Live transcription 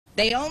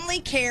They only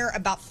care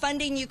about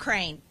funding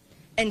Ukraine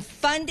and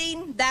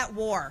funding that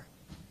war.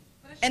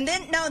 And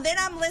then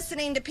I'm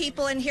listening to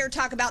people in here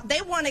talk about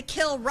they want to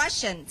kill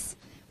Russians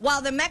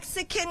while the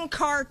Mexican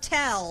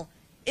cartel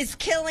is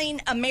killing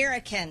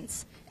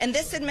Americans. And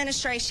this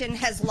administration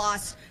has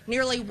lost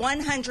nearly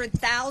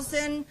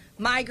 100,000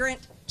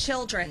 migrant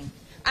children.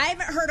 I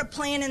haven't heard a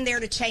plan in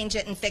there to change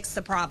it and fix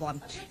the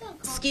problem.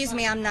 Excuse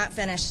me, I'm not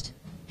finished.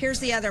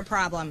 Here's the other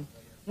problem.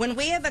 When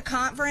we have a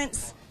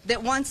conference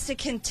that wants to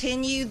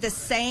continue the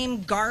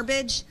same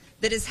garbage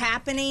that is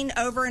happening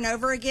over and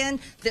over again,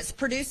 that's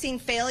producing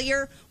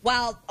failure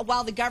while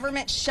the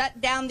government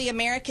shut down the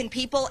American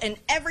people and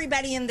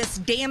everybody in this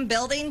damn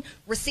building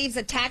receives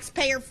a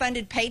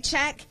taxpayer-funded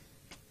paycheck,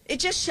 it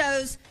just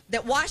shows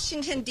that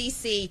Washington,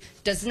 D.C.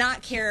 does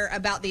not care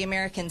about the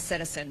American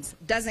citizens,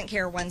 doesn't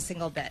care one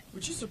single bit.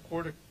 Would you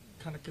support a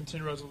kind of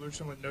continued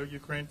resolution with no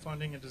Ukraine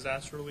funding and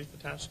disaster relief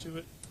attached to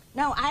it?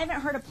 No, I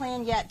haven't heard a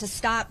plan yet to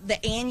stop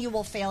the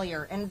annual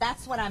failure, and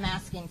that's what I'm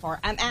asking for.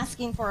 I'm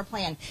asking for a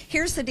plan.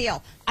 Here's the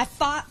deal. I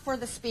fought for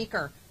the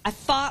speaker. I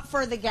fought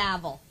for the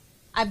gavel.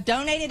 I've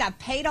donated. I've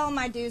paid all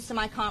my dues to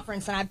my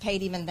conference, and I've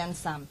paid even then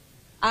some.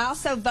 I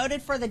also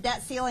voted for the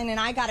debt ceiling, and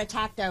I got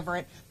attacked over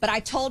it. But I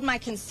told my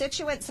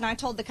constituents and I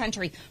told the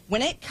country,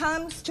 when it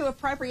comes to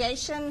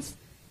appropriations,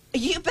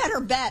 you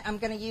better bet I'm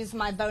going to use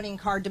my voting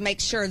card to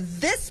make sure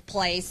this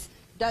place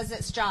does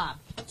its job.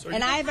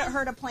 And I haven't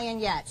heard a plan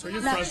yet. So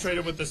you're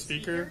frustrated with the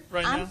speaker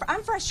right now?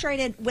 I'm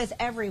frustrated with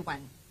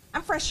everyone.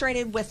 I'm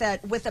frustrated with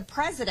a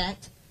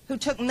president who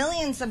took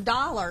millions of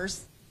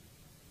dollars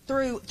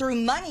through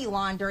money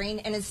laundering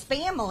and his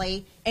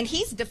family, and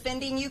he's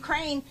defending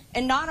Ukraine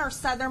and not our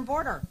southern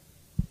border.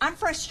 I'm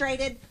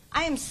frustrated.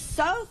 I am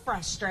so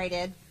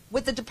frustrated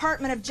with the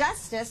Department of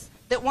Justice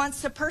that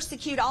wants to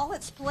persecute all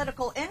its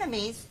political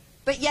enemies,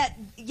 but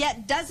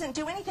yet doesn't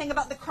do anything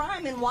about the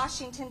crime in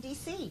Washington,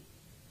 D.C.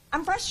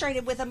 I'm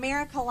frustrated with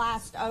America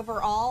Last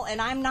overall, and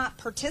I'm not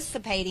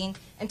participating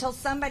until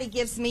somebody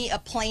gives me a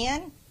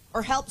plan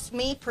or helps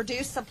me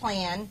produce a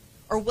plan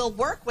or will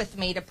work with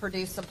me to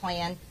produce a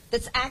plan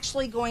that's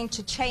actually going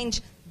to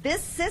change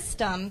this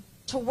system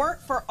to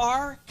work for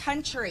our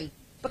country,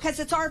 because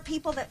it's our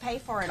people that pay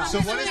for it all. So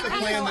what is the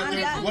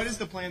plan what is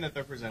the plan that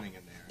they're presenting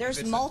in there?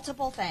 There's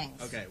multiple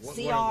things. Okay, what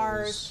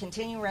CRs,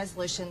 continuing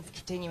resolutions,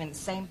 continuing the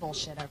same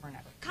bullshit over and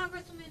over.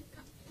 Congresswoman,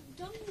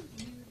 don't you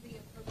view the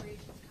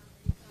appropriations conference?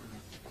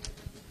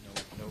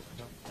 Nope,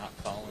 not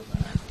following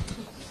that.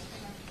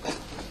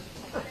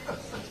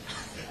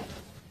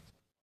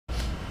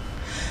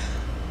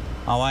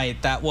 All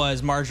right, that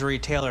was Marjorie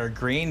Taylor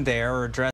Greene there addressing